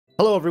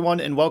Hello everyone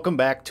and welcome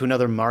back to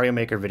another Mario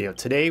Maker video.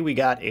 Today we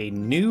got a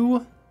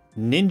new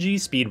Ninja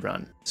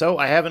speedrun. So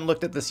I haven't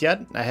looked at this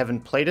yet. I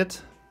haven't played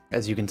it,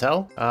 as you can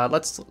tell.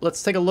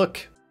 Let's take a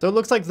look. So it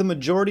looks like the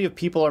majority of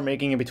people are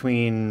making it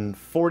between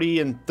 40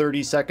 and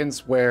 30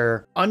 seconds,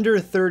 where under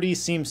 30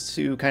 seems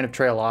to kind of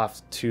trail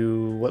off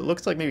to what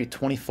looks like maybe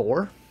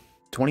 24,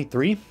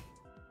 23.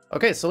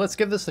 Okay, so let's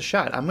give this a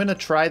shot. I'm gonna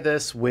try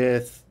this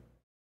with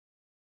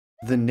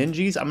the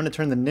ninjas. I'm gonna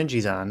turn the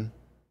ninjas on.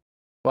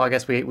 Well, I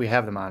guess we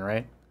have them on,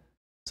 right?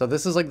 So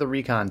this is like the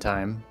recon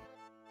time.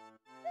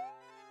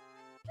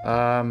 So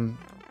I'm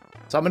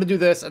gonna do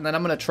this, and then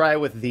I'm gonna try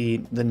with the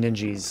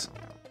ninjas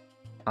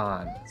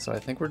on. So I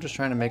think we're just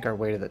trying to make our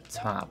way to the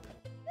top.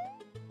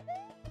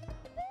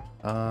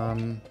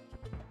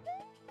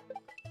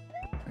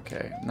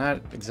 Okay,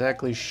 not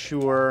exactly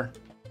sure.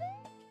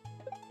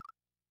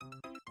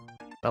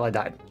 Well, I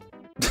died.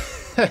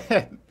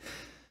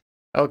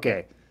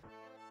 Okay.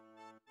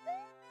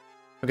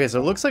 Okay,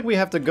 so it looks like we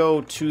have to go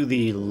to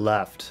the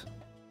left.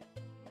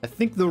 I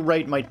think the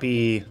right might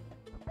be...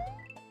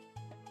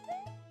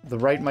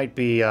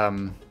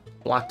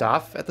 blocked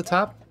off at the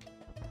top.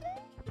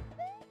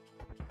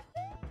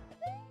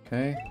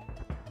 Okay.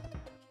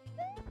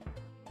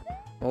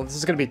 Well, this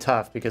is gonna be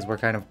tough because we're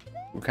kind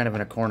of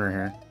in a corner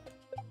here.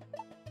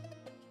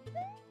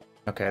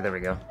 Okay, there we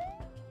go.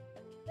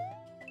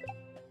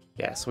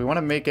 Yeah, so we want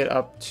to make it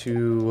up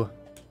to...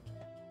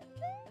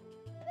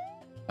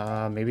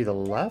 maybe the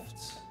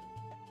left?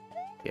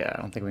 Yeah,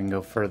 I don't think we can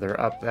go further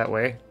up that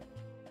way.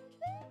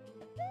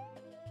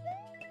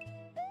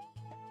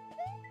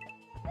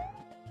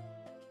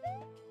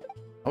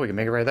 Oh, we can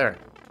make it right there.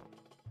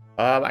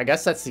 I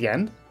guess that's the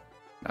end.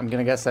 I'm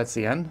gonna guess that's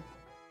the end.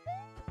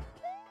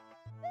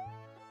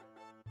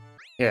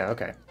 Yeah,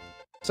 okay.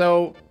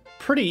 So,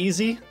 pretty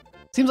easy.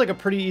 Seems like a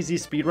pretty easy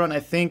speedrun. I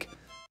think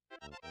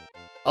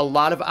a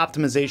lot of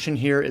optimization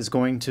here is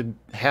going to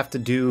have to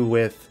do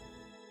with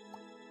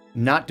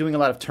not doing a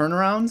lot of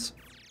turnarounds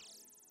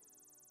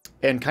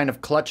and kind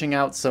of clutching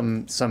out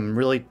some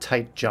really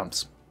tight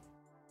jumps.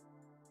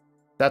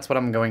 That's what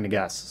I'm going to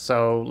guess.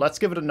 So let's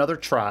give it another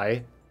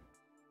try.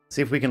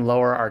 See if we can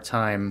lower our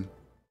time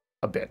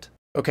a bit.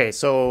 Okay,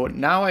 so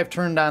now I've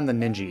turned on the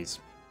ninjas.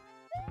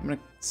 I'm gonna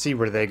see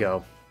where they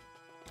go.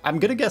 I'm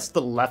gonna guess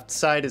the left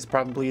side is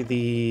probably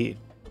the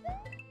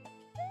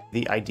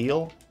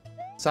ideal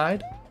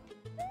side.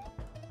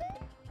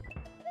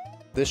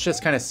 This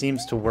just kind of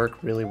seems to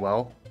work really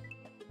well.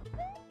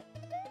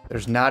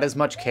 There's not as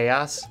much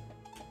chaos.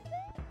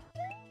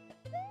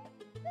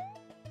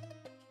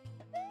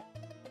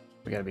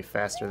 We gotta be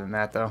faster than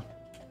that, though.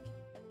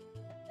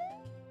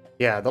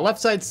 Yeah, the left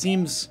side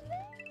seems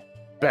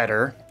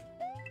better.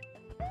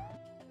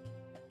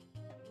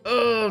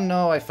 Oh,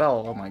 no, I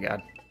fell. Oh, my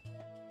God.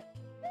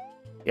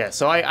 Yeah,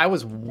 so I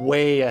was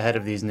way ahead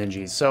of these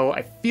ninjas. So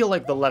I feel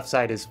like the left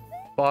side is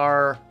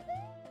far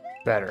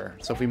better.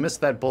 So if we miss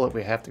that bullet,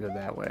 we have to go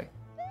that way.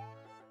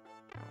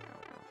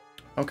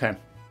 Okay.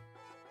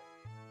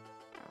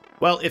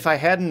 Well, if I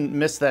hadn't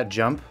missed that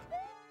jump,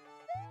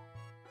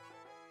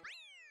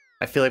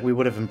 I feel like we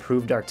would have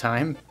improved our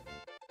time.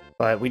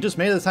 But we just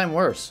made the time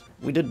worse.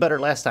 We did better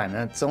last time.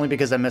 That's only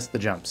because I missed the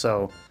jump.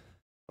 So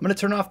I'm going to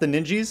turn off the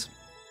ninjas.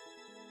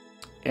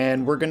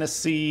 And we're going to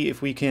see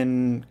if we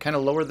can kind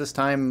of lower this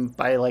time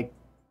by like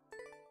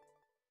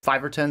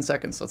 5 or 10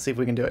 seconds. Let's see if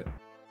we can do it.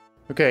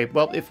 Okay,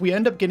 well, if we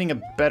end up getting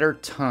a better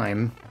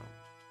time,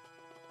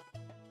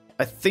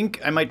 I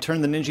think I might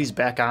turn the ninjas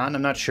back on.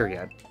 I'm not sure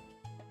yet.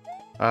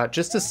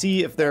 Just to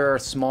see if there are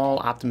small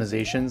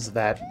optimizations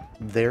that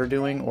they're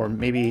doing, or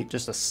maybe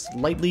just a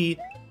slightly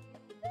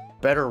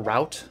better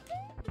route.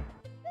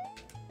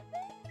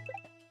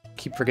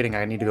 Keep forgetting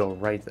I need to go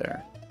right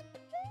there.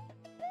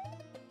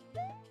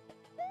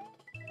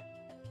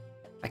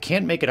 I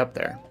can't make it up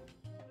there.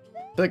 I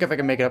feel like if I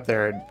can make it up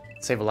there, I'd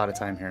save a lot of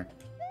time here.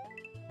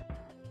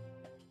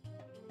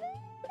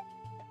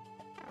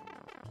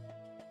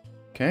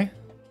 Okay.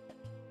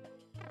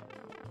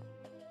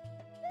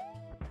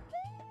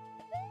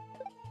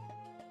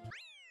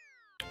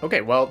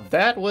 Okay, well,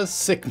 that was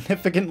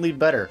significantly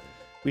better.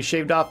 We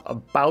shaved off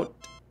about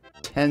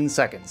 10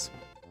 seconds.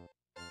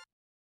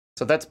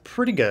 So that's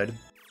pretty good.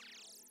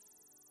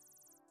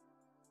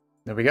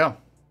 There we go.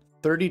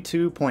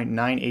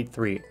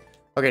 32.983.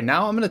 Okay,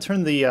 now I'm gonna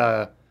turn the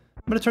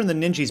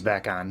ninjas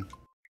back on.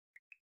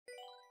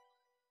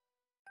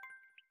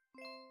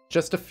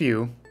 Just a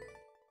few.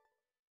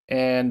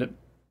 And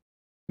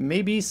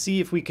maybe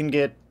see if we can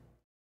get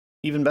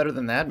even better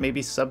than that,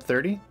 maybe sub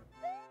 30.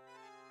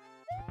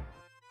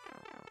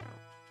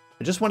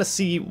 I just want to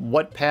see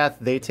what path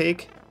they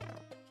take,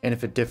 and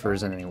if it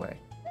differs in any way.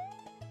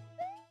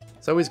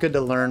 It's always good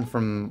to learn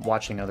from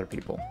watching other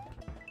people.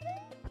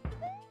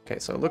 Okay,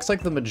 so it looks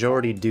like the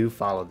majority do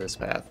follow this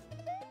path,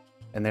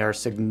 and they are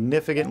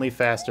significantly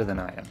faster than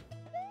I am.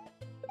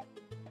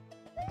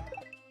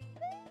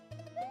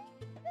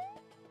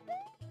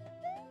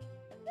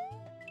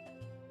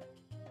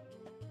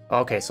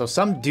 Okay, so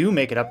some do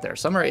make it up there.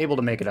 Some are able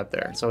to make it up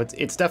there, so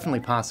it's definitely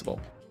possible.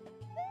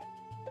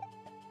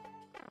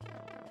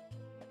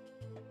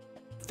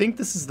 think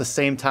this is the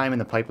same time in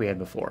the pipe we had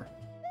before.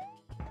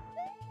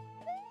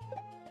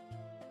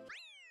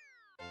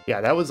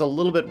 Yeah, that was a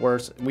little bit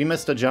worse. We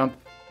missed a jump,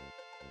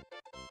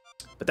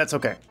 but that's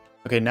okay.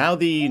 Okay, now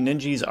the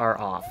ninjas are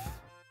off.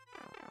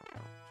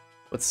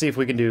 Let's see if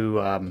we can do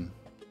a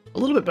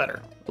little bit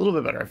better. A little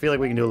bit better. I feel like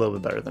we can do a little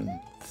bit better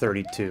than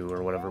 32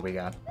 or whatever we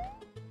got.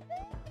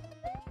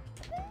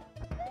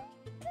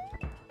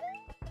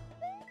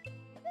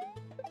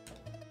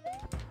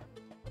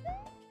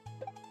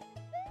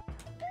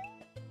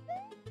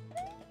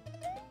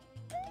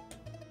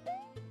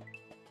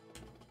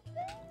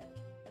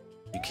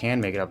 You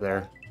can make it up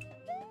there.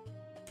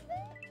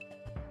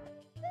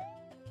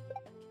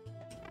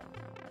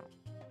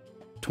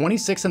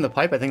 $26 in the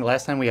pipe. I think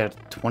last time we had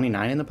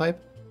 29 in the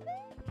pipe.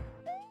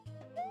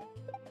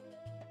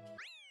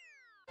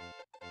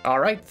 All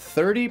right,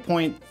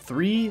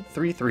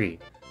 30.333.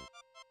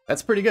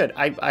 That's pretty good.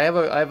 I have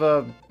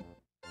a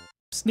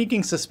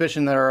sneaking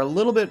suspicion there are a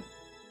little bit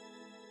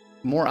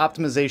more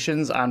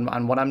optimizations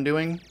on what I'm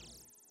doing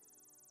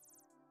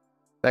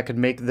that could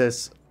make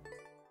this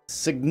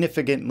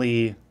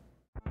significantly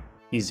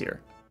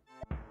easier.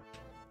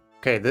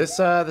 Okay, this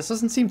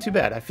doesn't seem too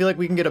bad. I feel like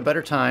we can get a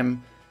better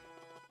time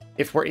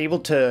if we're able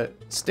to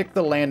stick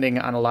the landing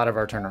on a lot of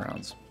our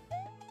turnarounds.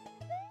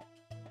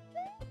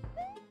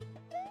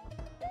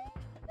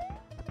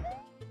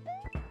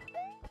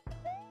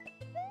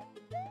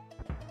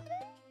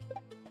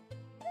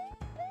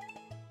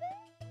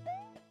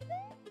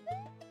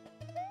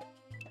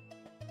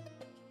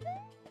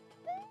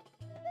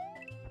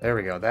 There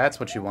we go. That's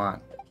what you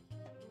want.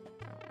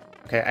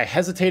 Okay, I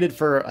hesitated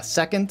for a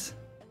second.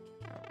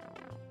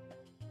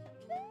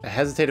 I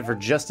hesitated for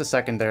just a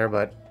second there,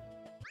 but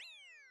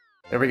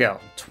there we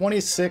go.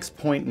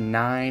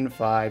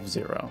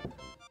 26.950.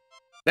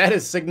 That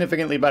is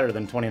significantly better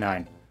than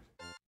 29.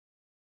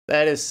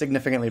 That is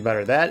significantly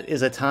better. That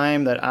is a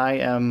time that I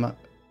am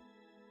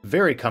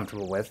very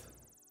comfortable with.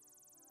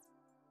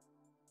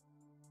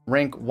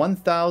 Rank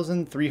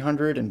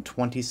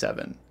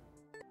 1,327.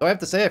 So I have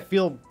to say I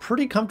feel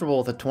pretty comfortable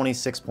with a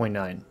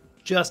 26.9.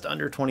 Just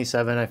under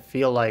 27. I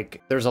feel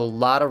like there's a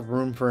lot of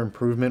room for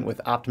improvement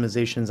with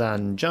optimizations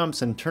on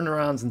jumps and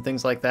turnarounds and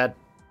things like that.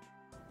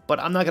 But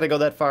I'm not going to go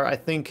that far. I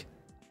think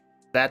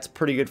that's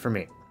pretty good for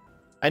me.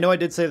 I know I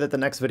did say that the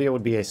next video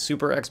would be a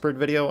super expert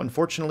video.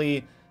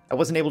 Unfortunately, I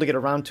wasn't able to get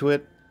around to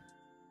it.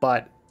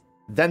 But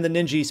then the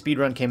Ninja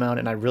speedrun came out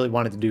and I really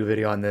wanted to do a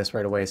video on this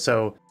right away.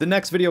 So the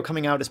next video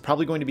coming out is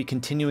probably going to be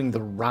continuing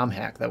the ROM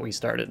hack that we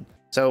started.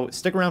 So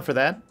stick around for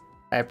that.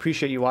 I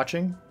appreciate you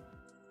watching,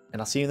 and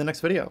I'll see you in the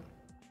next video.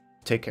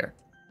 Take care.